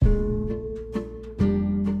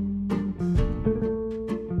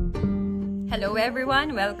Hello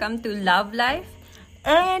everyone, welcome to Love LaiF.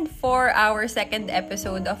 And for our second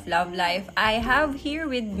episode of Love LaiF, I have here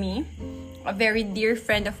with me a very dear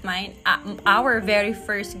friend of mine, our very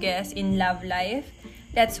first guest in Love LaiF.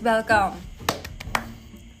 Let's welcome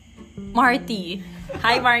Marty.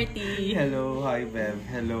 Hi Marty. Hello, hi Bev.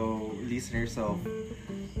 Hello, listeners of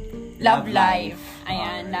Love LaiF.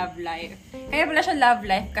 Ayan, Love LaiF. Kaya pala siya Love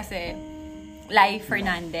LaiF kasi Lai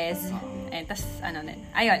Fernandez. And tas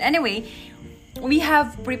ayun. Anyway, we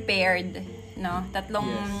have prepared tatlong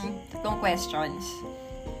questions.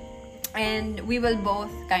 And we will both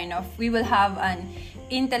we will have an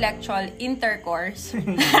intellectual intercourse.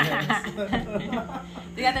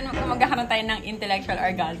 Tingnan natin kung magkakaroon tayo ng intellectual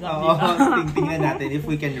orgasm. Oo, tingnan natin if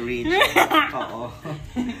we can reach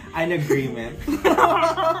an agreement.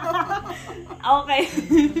 Okay.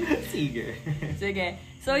 Sige.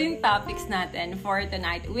 So, yung topics natin for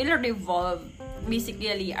tonight will revolve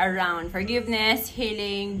basically around forgiveness,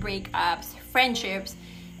 healing, breakups, friendships,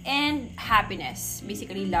 and happiness.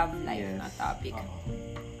 Basically, love life na topic.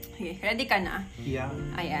 Okay, ready ka na? Yeah.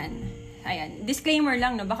 Ayan. Disclaimer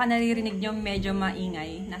lang, no? Baka naririnig nyo medyo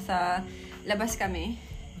maingay. Nasa labas kami.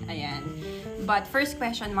 Ayan. But first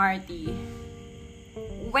question, Marty.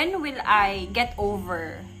 When will I get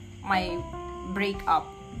over my breakup?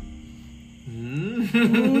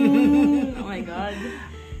 Oh my God.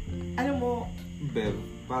 Alam mo, Bev,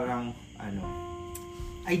 parang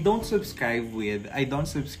I don't subscribe with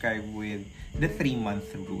the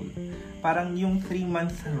 3-month rule. Parang yung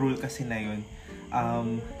 3-month rule kasi na yun,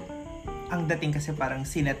 ang dating kasi parang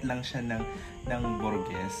sinet lang siya ng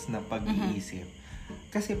Borges na pag-iisip.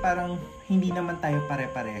 Kasi parang hindi naman tayo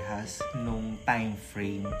pare-parehas nung time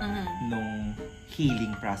frame nung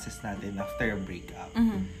healing process natin after a breakup.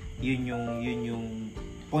 Yun yung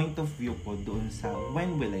point of view ko doon sa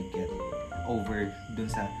when will I get over doon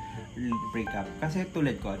sa breakup. Kasi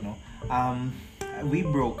tulad ko, we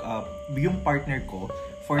broke up, yung partner ko,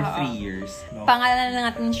 for 3 years. No? Pangalan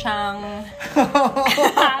na natin siyang...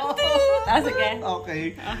 Sige.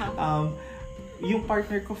 Okay. Yung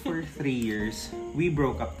partner ko for 3 years, we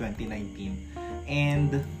broke up 2019.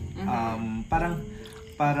 And parang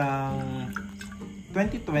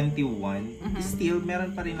 2021, still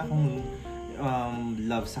meron pa rin akong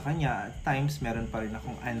love sa kanya. At times, meron pa rin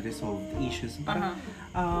akong unresolved issues. Parang,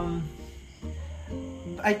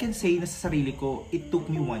 I can say na sa sarili ko, it took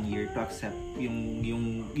me 1 year to accept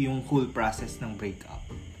yung whole process ng breakup.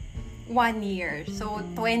 1 year. So,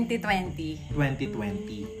 2020.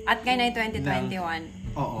 2020. At ngayon ay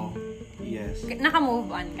 2021. Oo. Yes. Naka-move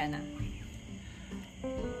on ka na?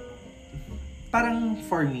 Parang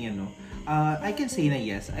for me, I can say na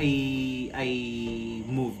yes, I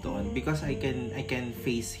moved on because I can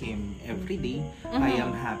face him every day. I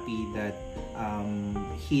am happy that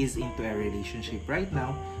he is into a relationship right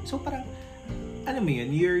now. So parang alam mo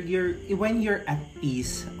yun, when you're at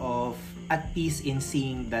peace in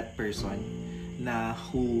seeing that person na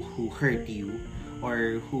who hurt you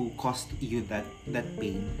or who caused you that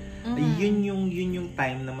pain. Yun yung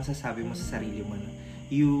time na masasabi mo sa sarili mo na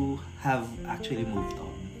you have actually moved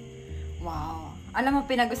on. Wow. Alam mo,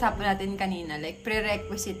 pinag-usapan natin kanina, like,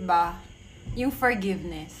 prerequisite ba yung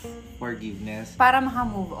forgiveness? Forgiveness. Para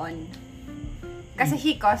maka-move on. Kasi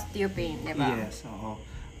he caused you pain, di ba? Yes, oo.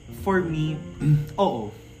 For me,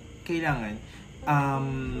 oo. Kailangan.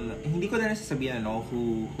 Hindi ko na nasasabihin,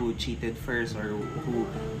 who cheated first or who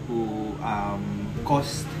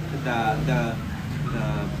caused the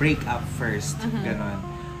breakup first.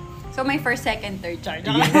 Ganon. So, may first, second, third charge.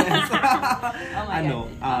 Yes. Oh my God.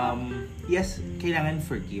 Yes, kailangan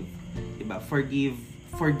forgive. Diba?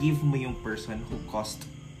 Forgive mo yung person who caused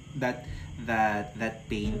that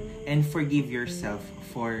pain and forgive yourself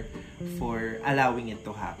for allowing it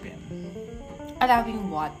to happen. Allowing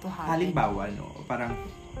what to happen? Halimbawa, parang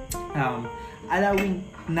allowing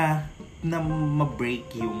na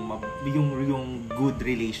ma-break yung good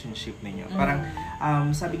relationship ninyo. Parang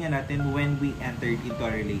sabi nga natin, when we enter into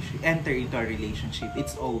a relationship,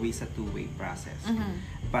 it's always a two-way process.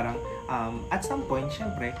 Parang at some point,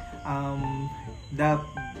 syempre, the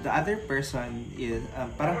other person is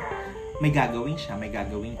parang may gagawin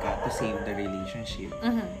ka to save the relationship.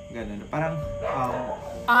 Ganun. Parang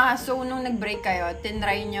so nung nag-break kayo,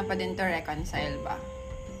 tinry niya pa din to reconcile ba?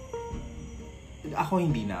 Ako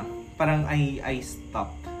hindi na. Parang I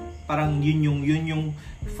stopped. Parang yun yung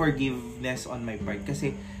forgiveness on my part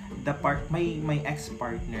kasi my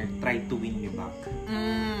ex-partner tried to win me back.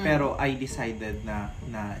 Pero I decided na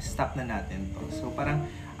stop na natin to. So parang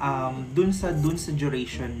dun sa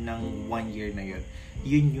duration ng 1 year na yun,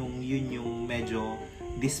 yun yung medyo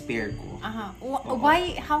despair ko.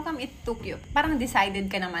 Why, how come it took you? Parang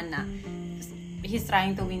decided ka naman na he's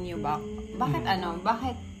trying to win you back. Bakit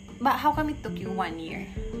how come it took you 1 year?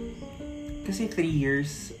 Kasi 3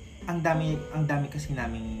 years, ang dami kasi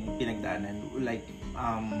naming pinagdaanan. Like,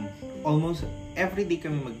 almost every day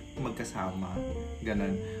kami magkasama.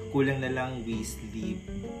 Ganon. Kulang na lang we sleep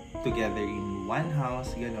together in one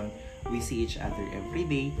house. Ganon. We see each other every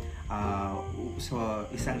day. So,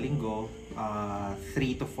 isang linggo,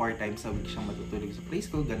 3 to 4 times a week siyang matutulog sa place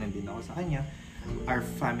ko. Ganon din ako sa kanya. Our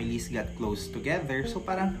families got close together. So,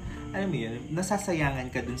 parang, alam mo yun, nasasayangan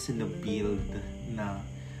ka dun sa na-build na,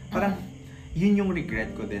 parang, yun yung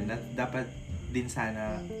regret ko din. Dapat din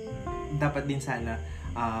sana,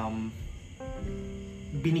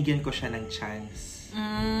 binigyan ko siya ng chance.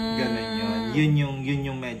 Ganon yun. Yun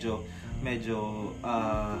yung medyo,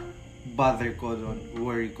 bother ko nun,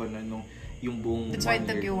 worry ko nun, yung buong That's why it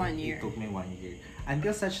took you 1 year. It took me 1 year. Until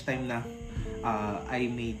such time na, I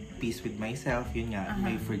made peace with myself, yun nga,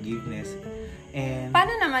 may forgiveness. And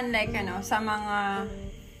paano naman like, sa mga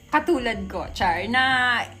katulad ko, Char,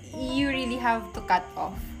 na you really have to cut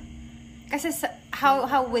off? Kasi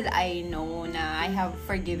how will I know na I have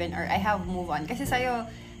forgiven or I have moved on? Kasi sa'yo,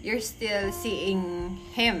 you're still seeing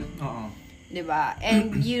him. Oo. Diba?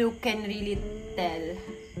 And you can really tell,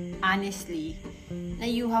 honestly, na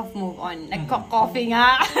you have moved on. Nagko-coffee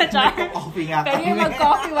nga. Nagko-coffee nga kami. Kaya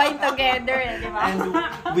mag-coffee wine together, diba? And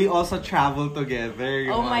we also travel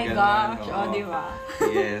together. Oh my gosh. Oh, diba?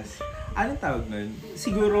 Yes. Anong tawag nun?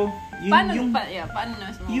 Siguro, paano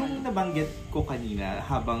yung nabanggit ko kanina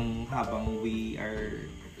habang we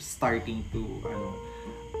are starting to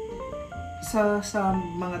sa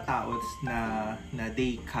mga tao na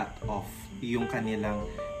they cut off yung kanilang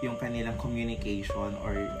communication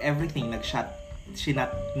or everything,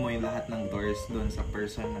 sinat mo yung lahat ng doors doon sa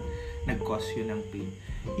person na nag-cause yun ng pain.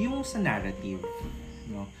 Yung sa narrative,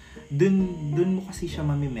 no? Dun mo kasi siya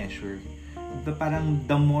mami-measure. Parang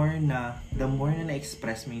the more na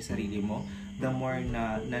na-express mo yung sarili mo, the more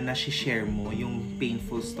na share mo yung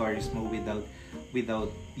painful stories mo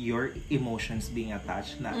without your emotions being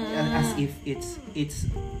attached, na as if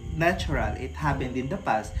it's natural, it happened in the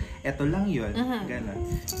past, eto lang yun. Ganon.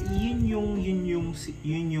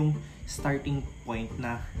 Yun yung starting point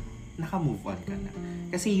na naka-move on ka na.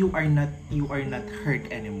 Kasi you are not hurt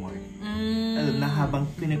anymore. Na habang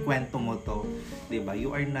kinikwento mo to, 'di ba?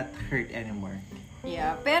 You are not hurt anymore.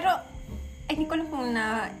 Yeah, pero hindi ko lang kung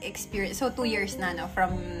na-experience. So 2 years na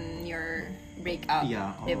from your breakup,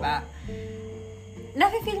 yeah, 'di ba?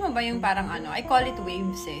 Nafe-feel mo ba yung parang I call it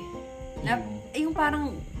waves eh. Yung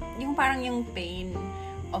parang yung pain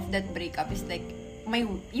of that breakup is like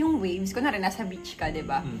yung waves ko na rin nasa beach ka, 'di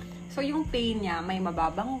ba? So, yung pain niya, may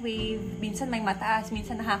mababang wave, minsan may mataas,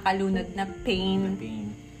 minsan nakakalunod na pain.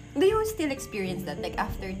 Do you still experience that, like,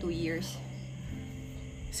 after 2 years?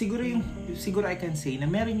 Siguro I can say na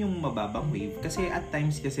meron yung mababang wave. Kasi at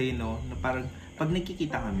times kasi, na parang, pag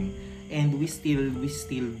nagkikita kami, and we still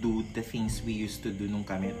do the things we used to do nung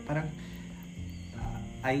kami, parang,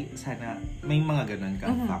 sana, may mga ganun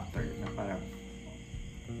kang factor, na parang,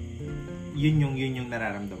 yun yung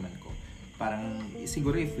nararamdaman ko. Parang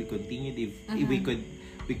siguro if we continued, if we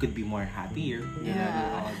could be more happier.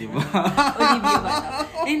 Yeah. Diba?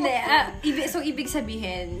 Hindi. So, ibig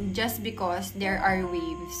sabihin, just because there are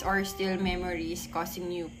waves or still memories causing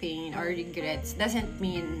you pain or regrets, doesn't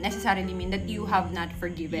necessarily mean that you have not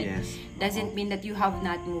forgiven. Yes. Doesn't mean that you have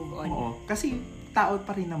not moved on. Oo. Kasi tao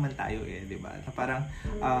pa rin naman tayo diba? Na parang,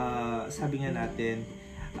 sabi nga natin,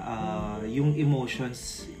 yung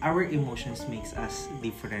emotions, our emotions makes us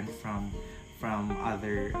different from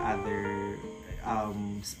other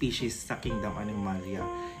species sa kingdom Animalia,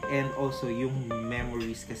 and also yung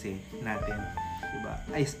memories kasi natin, diba,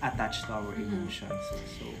 is attached to our emotions.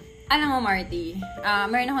 So alam mo, Marty,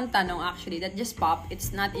 meron akong tanong actually that just popped.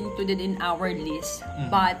 It's not included in our list,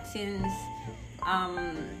 but since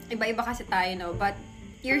iba-iba kasi tayo, no, but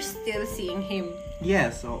you're still seeing him.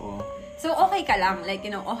 Yes, oo. So, okay ka lang? Like,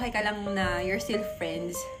 okay ka lang na you're still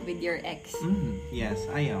friends with your ex? Yes,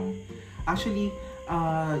 I am. Actually,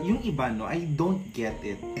 yung iba, I don't get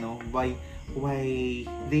it, why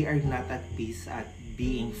they are not at peace at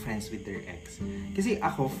being friends with their ex. Kasi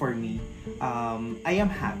ako, for me, I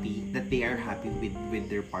am happy that they are happy with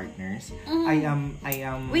their partners. I am...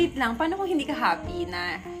 Wait lang, paano kung hindi ka happy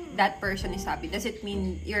na that person is happy? Does it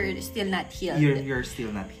mean you're still not healed? You're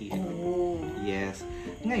still not healed. Oh. Yes.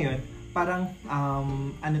 Ngayon, parang,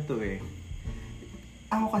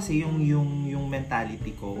 ako kasi yung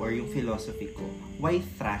mentality ko or yung philosophy ko, why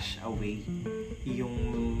thrash away yung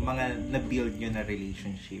mga na-build nyo na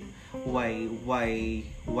relationship? Why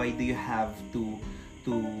do you have to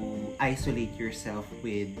isolate yourself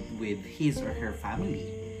with his or her family?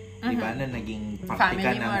 Diba? Na naging parte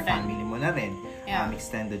ka ng family mo na rin. Yeah.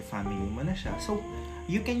 Extended family mo na siya. So,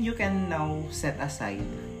 you can now set aside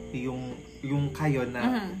yung kayo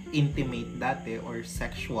na intimate dati or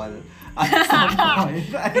sexual at some point.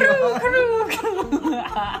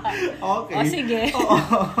 Okay. O, sige.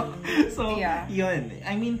 So, yun.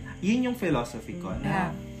 I mean, yun yung philosophy ko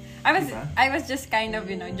na I was just kind of,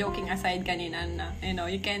 joking aside kanina na,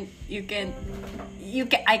 I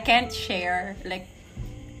can't share like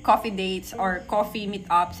coffee dates or coffee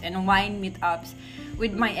meetups and wine meetups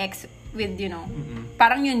with my ex with,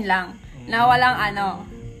 parang yun lang. Na walang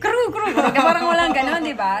crew, parang walang gano'n,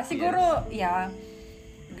 di ba? Siguro,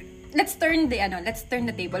 let's turn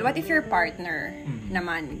the table. What if your partner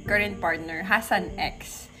naman, current partner, has an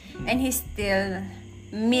ex and he's still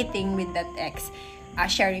meeting with that ex,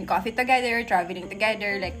 sharing coffee together, traveling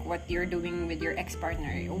together, like what you're doing with your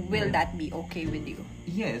ex-partner, will that be okay with you?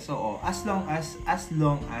 Yes, oo. As long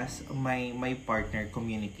as my partner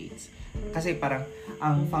communicates. Kasi parang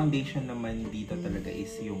ang foundation naman dito talaga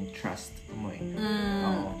is yung trust mo eh.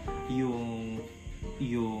 Oo. Yung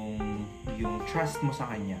trust mo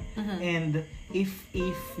sa kanya. And if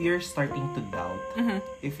you're starting to doubt,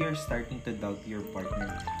 your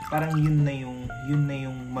partner, parang yun na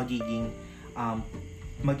yung magiging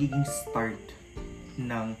start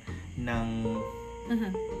ng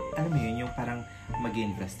alam mo yun, yung parang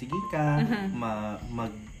mag-investigate ka,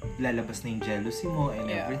 maglalabas na yung jealousy mo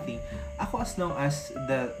and everything. Ako, as long as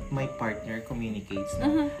my partner communicates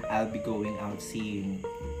na I'll be going out seeing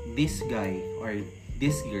this guy or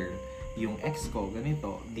this girl, yung ex ko,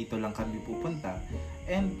 ganito, dito lang kami pupunta,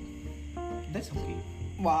 and that's okay.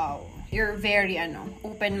 Wow. You're very,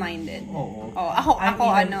 open-minded. Oo. Oh, ako,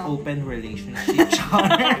 I'm open relationship.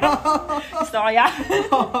 Gusto ko yan.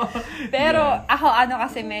 Pero, ako,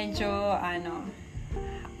 kasi medyo,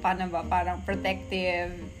 paano ba, parang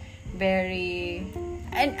protective, very,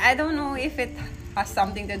 and I don't know if it has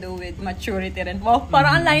something to do with maturity rin. Wow,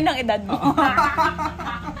 parang ang layo ng edad mo.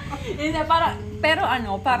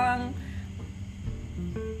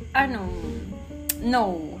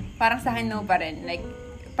 No. Parang sa akin, no pa rin. Like,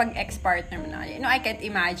 pag ex-partner mo na, I can't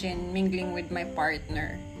imagine mingling with my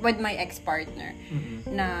ex-partner,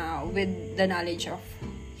 na with the knowledge of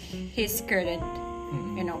his current,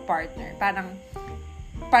 partner.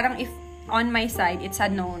 Parang if on my side, it's a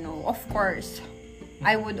no-no. Of course,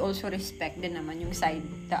 I would also respect din naman yung side,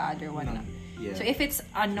 the other one na. Yeah. So if it's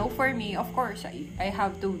a no for me, of course, I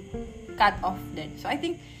have to cut off then. So I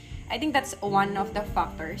think that's one of the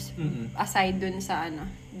factors, aside dun sa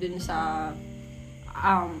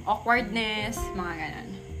awkwardness, mga ganon.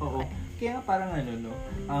 Oo. Kaya parang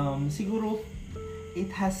siguro it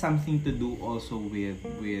has something to do also with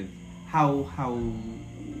how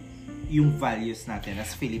yung values natin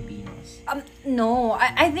as Filipinos. No,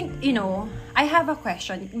 I think, I have a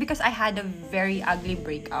question because I had a very ugly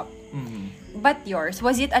breakup. But yours,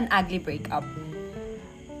 was it an ugly breakup?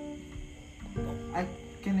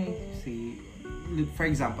 Can I say, for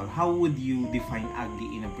example, how would you define ugly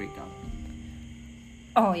in a breakup?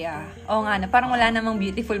 Oh, yeah. Oo nga na. Parang wala namang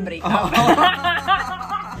beautiful breakup.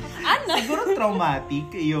 Siguro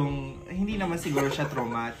traumatic yung, hindi naman siguro siya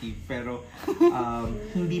traumatic, pero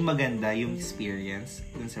hindi maganda yung experience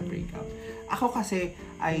dun sa breakup. Ako kasi,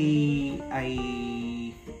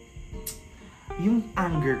 yung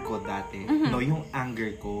anger ko dati, yung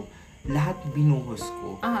anger ko, lahat binuhos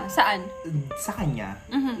ko. Saan? Sa kanya.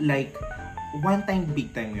 Like, one time,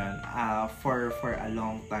 big time yun. For a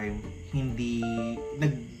long time, hindi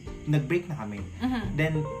nag-break na kami.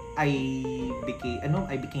 Then I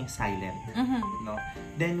became silent. No.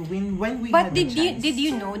 Then when we But had the chance. Did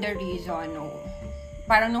you know the reason? No?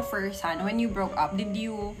 Parang no first hand when you broke up, did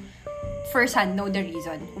you first hand know the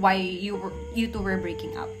reason why you two were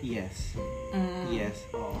breaking up? Yes. Yes.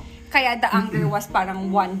 Oh. Kaya the anger was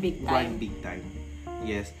parang one big time. One big time.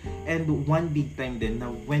 Yes. And one big time din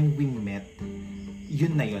na when we met,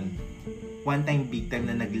 yun na yun. One time big time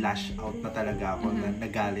na nag-lash out na talaga ako, na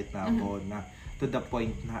nagalit na ako, na to the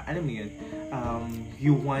point na, alam mo yun,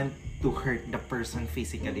 you want to hurt the person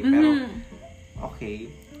physically, pero okay,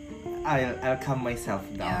 I'll calm myself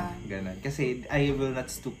down. Ganun. Kasi I will not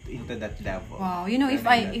stoop into that level. Wow.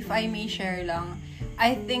 If I may share lang,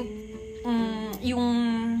 I think yung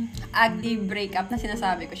ugly breakup na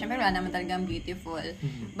sinasabi ko, syempre wala naman talagang beautiful.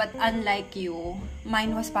 But unlike you,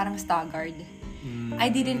 mine was parang staggered. I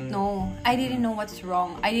didn't know. I didn't know what's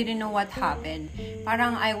wrong. I didn't know what happened.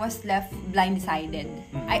 Parang I was left blindsided.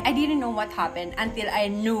 I didn't know what happened until I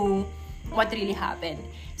knew what really happened.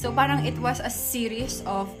 So parang it was a series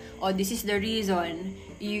of, oh, this is the reason.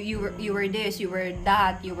 You were this, you were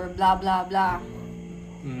that, you were blah blah blah.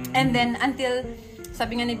 And then until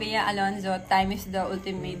sabi nga ni Bea Alonzo, time is the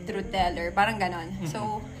ultimate truth teller. Parang ganon.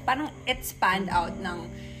 So parang it spanned out ng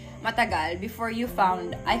matagal before I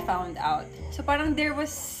found out. So parang there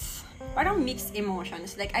was parang mixed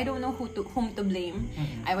emotions. Like I don't know whom to blame.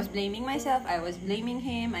 I was blaming myself, I was blaming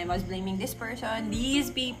him, I was blaming this person,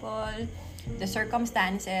 these people, the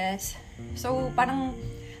circumstances. So parang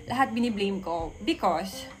lahat biniblame ko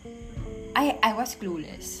because I was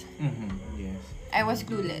clueless. Yes. I was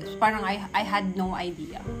clueless. Parang I had no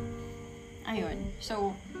idea. Ayun.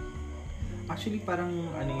 So actually parang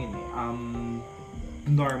ano yun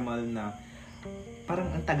normal na parang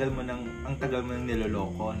ang tagal mo nang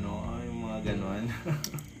niloloko, no? Yung mga ganon.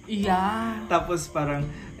 Yeah. Tapos parang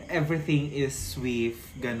everything is swift,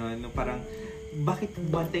 ganon. Parang bakit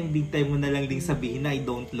one time big time mo na lang ding sabihin na I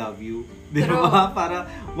don't love you? Di ba? Para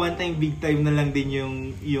one time big time na lang din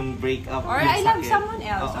yung breakup. Or I love someone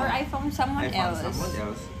else. Or I found someone else.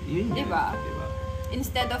 Yun. Diba?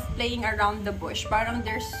 Instead of playing around the bush, parang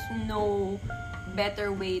there's no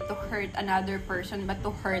better way to hurt another person but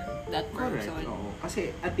to hurt that person. Correct. Oo.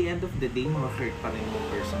 Kasi at the end of the day, hurt pa rin yung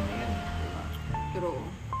person na yan. Diba? True.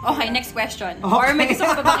 Okay, next question. Okay. Or may gusto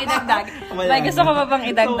ko pa bang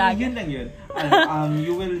idagdag? So, yun lang yun.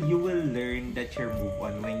 You will learn that you're move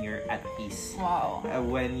on when you're at peace. Wow.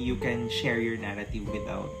 When you can share your narrative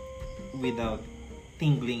without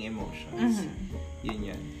tingling emotions.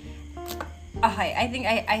 Yun. Okay, I think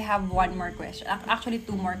I have one more question. Actually,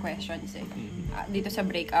 two more questions eh. Dito sa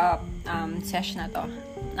breakup session na to.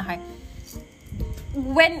 Okay.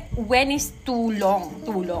 When is too long?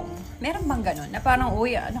 Meron bang ganun? Na parang,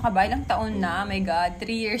 uy, ano ka ba? Ilang taon na? My God,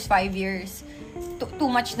 3 years, 5 years. Too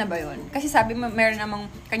much na ba yun? Kasi sabi mo, meron namang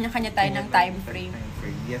kanya-kanya tayo ng time frame.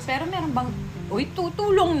 Yes. Pero meron bang, uy, too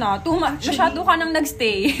long na. Too much. Masyado ka nang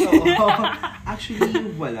nagstay.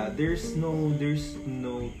 Actually, wala. There's no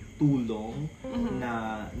too long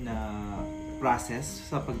na process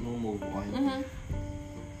sa pag-move on.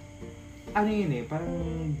 Ano yun parang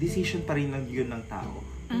decision pa rin yun ng tao.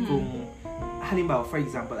 Kung halimbawa, for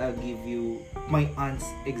example, I'll give you my aunt's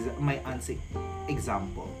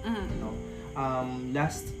example. No?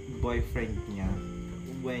 Last boyfriend niya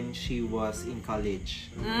when she was in college.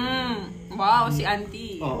 Wow, si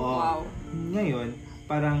auntie. Oo. Wow. Ngayon,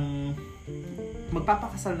 parang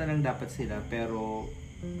magpapakasal na lang dapat sila pero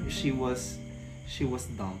she was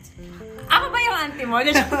dumped. Ako ba yung auntie mo?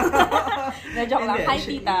 Na-joke lang. Hi,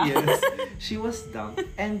 tita. Yes. She was dumped.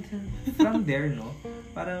 And from there, no,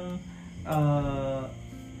 parang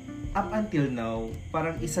up until now,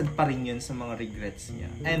 parang isa pa rin yun sa mga regrets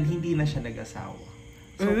niya. And hindi na siya nag-asawa.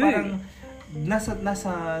 So parang nasa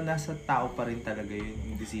tao pa rin talaga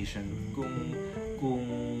yung decision kung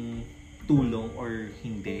tulong or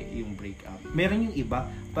hindi yung breakup. Meron yung iba,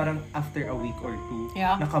 parang after a week or two,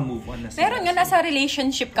 naka-move on na sila. Meron nga nasa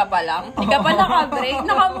relationship ka pa lang, hindi ka pa naka-break,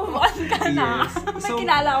 naka-move on ka na. Yes. May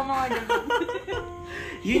kilala ko mga ganun.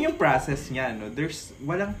 Yun yung process niya, no? There's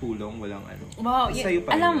walang tulong, walang ano. Wow,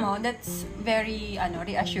 alam mo, that's very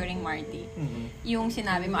reassuring, Marty. Yung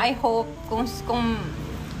sinabi mo, I hope kung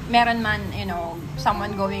meron man,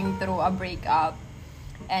 someone going through a breakup,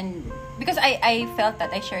 and because I felt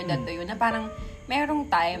that, I shared that to you, na parang merong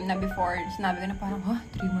time na before, sinabi ko na parang,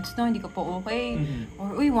 3 months na, hindi ko po okay.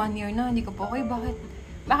 Or, 1 year na, hindi ko po okay.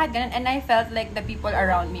 Bakit ganun? And I felt like the people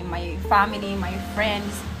around me, my family, my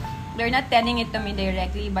friends, they're not telling it to me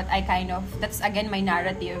directly, but I kind of, that's again my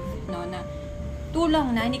narrative, no, na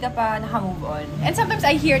tulang na, hindi ka pa naka-move on. And sometimes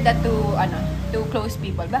I hear that to close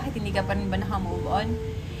people, bakit hindi ka pa rin ba naka-move on?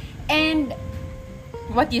 And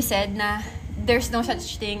what you said na, there's no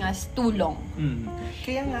such thing as too long.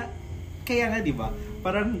 Kaya nga 'di ba?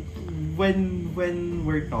 Parang when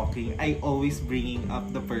we're talking, I always bringing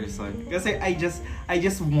up the person kasi I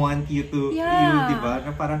just want you to you 'di ba?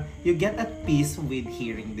 Na parang you get at peace with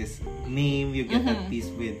hearing this name, you get at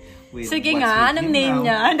peace with sige nga, anong name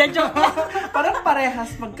niya? Parang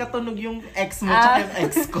parehas magkatunog yung ex mo at yung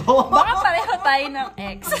ex ko. Baka pareho tayo ng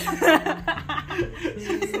ex.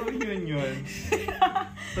 So yun.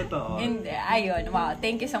 Totoo. Hindi, ayun. Wow,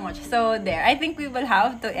 thank you so much. So there, I think we will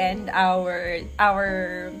have to end our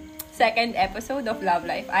second episode of Love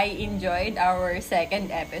LaiF. I enjoyed our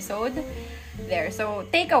second episode there. So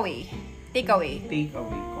takeaway.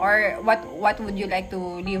 Or what would you like to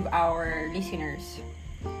leave our listeners?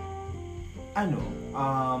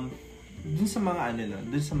 dun sa mga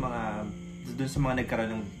dun sa mga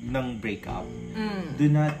nagkaroon ng breakup,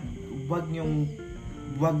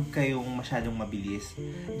 wag kayong masyadong mabilis.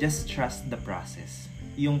 Just trust the process.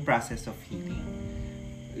 Yung process of healing.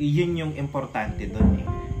 Yun yung importante doon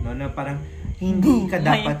no, na parang hindi ka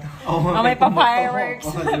dapat may pa-fireworks.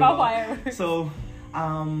 So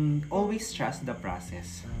always trust the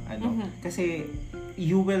process. Kasi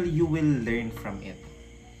you will learn from it.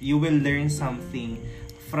 You will learn something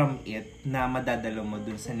from it na madadala mo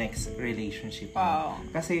dun sa next relationship mo. Wow.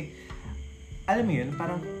 Kasi alam mo yun,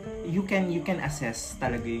 parang you can assess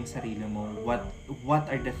talaga yung sarili mo, what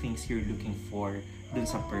are the things you're looking for dun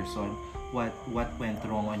sa person, what went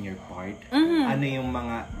wrong on your part, ano yung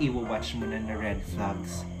mga i-watch mo na red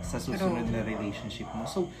flags sa susunod na relationship mo.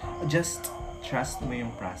 So just trust mo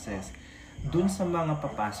yung process. Dun sa mga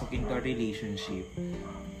papasok into a relationship,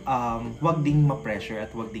 wag ding ma-pressure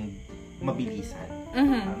at wag ding mabilisan.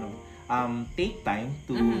 Take time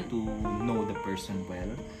to know the person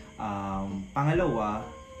well. Pangalawa,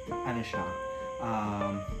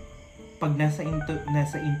 pag nasa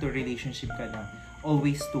into relationship ka na,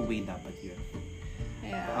 always two-way dapat yun.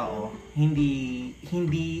 Yeah.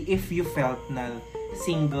 Hindi if you felt na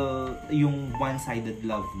single, yung one-sided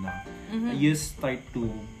love na, you start to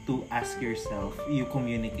ask yourself, you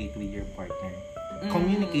communicate with your partner.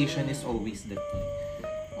 Communication is always the key.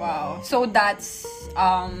 Wow. So that's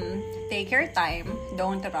take your time,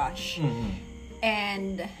 don't rush.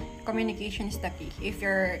 And communication is the key if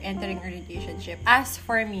you're entering a relationship. As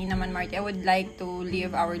for me naman, Marty, I would like to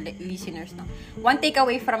leave our listeners one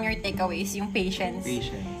takeaway from your takeaway is yung patience.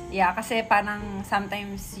 Yeah, kasi parang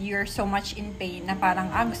sometimes you're so much in pain na parang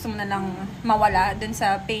gusto mo na lang mawala dun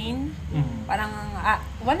sa pain. Parang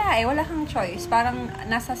wala kang choice. Parang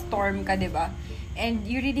nasa storm ka, 'di ba? And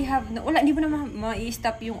you really have hindi mo na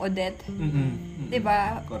ma-stop yung Odette.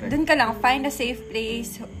 Diba? Doon ka lang, find a safe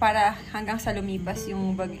place para hanggang sa lumipas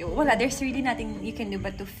yung bagyo. There's really nothing you can do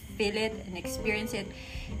but to feel it and experience it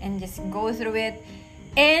and just go through it.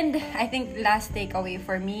 And I think last takeaway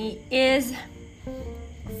for me is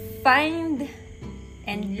find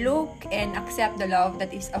and look and accept the love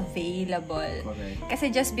that is available.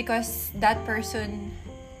 Kasi just because that person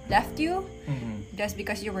left you, just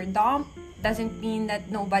because you were dumped, doesn't mean that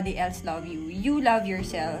nobody else love you. You love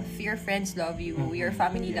yourself. Your friends love you. Your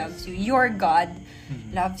family loves you. Your God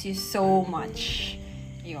loves you so much.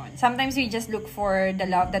 Yun. Sometimes we just look for the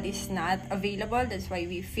love that is not available. That's why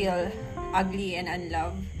we feel ugly and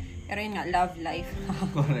unloved. Pero yun nga, love life.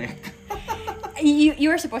 Correct. You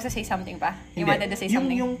were supposed to say something pa? You wanted to say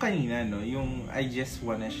something? Yung kanina, no? Yung I just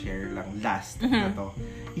wanna share lang last na to.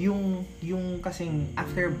 Yung kasing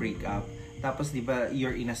after breakup, tapos 'di ba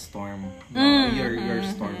you're in a storm, no? Your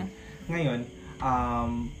storm. Ngayon,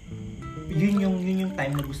 yun yung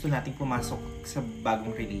time na gusto nating pumasok sa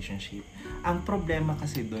bagong relationship. Ang problema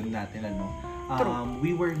kasi doon natin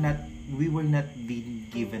we were not being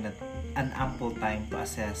given an ample time to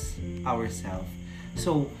assess ourselves.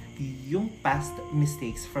 So, yung past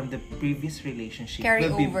mistakes from the previous relationship carry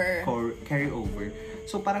over.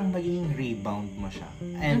 So, parang magiging rebound mo siya.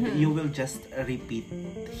 And you will just repeat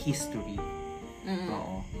history.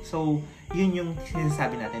 So, yun yung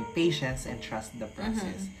sinasabi natin, patience and trust the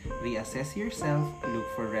process. Reassess yourself, look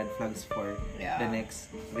for red flags for the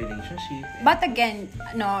next relationship. But again,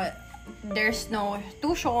 there's no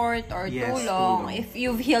too short or too long. If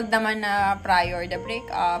you've healed naman na prior the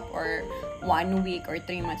breakup or 1 week or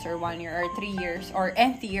 3 months or 1 year or 3 years or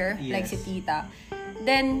nth year, like si Tita,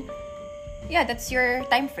 then that's your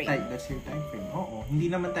time frame. That's your time frame. Oo. Hindi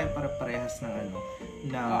naman tayo para parehas ng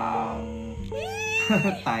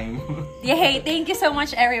time. Hey, thank you so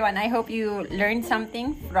much everyone. I hope you learned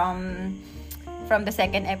something from the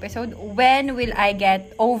second episode. When will I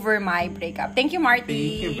get over my breakup? Thank you,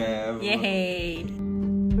 Marty. Thank you, Bev. Yay.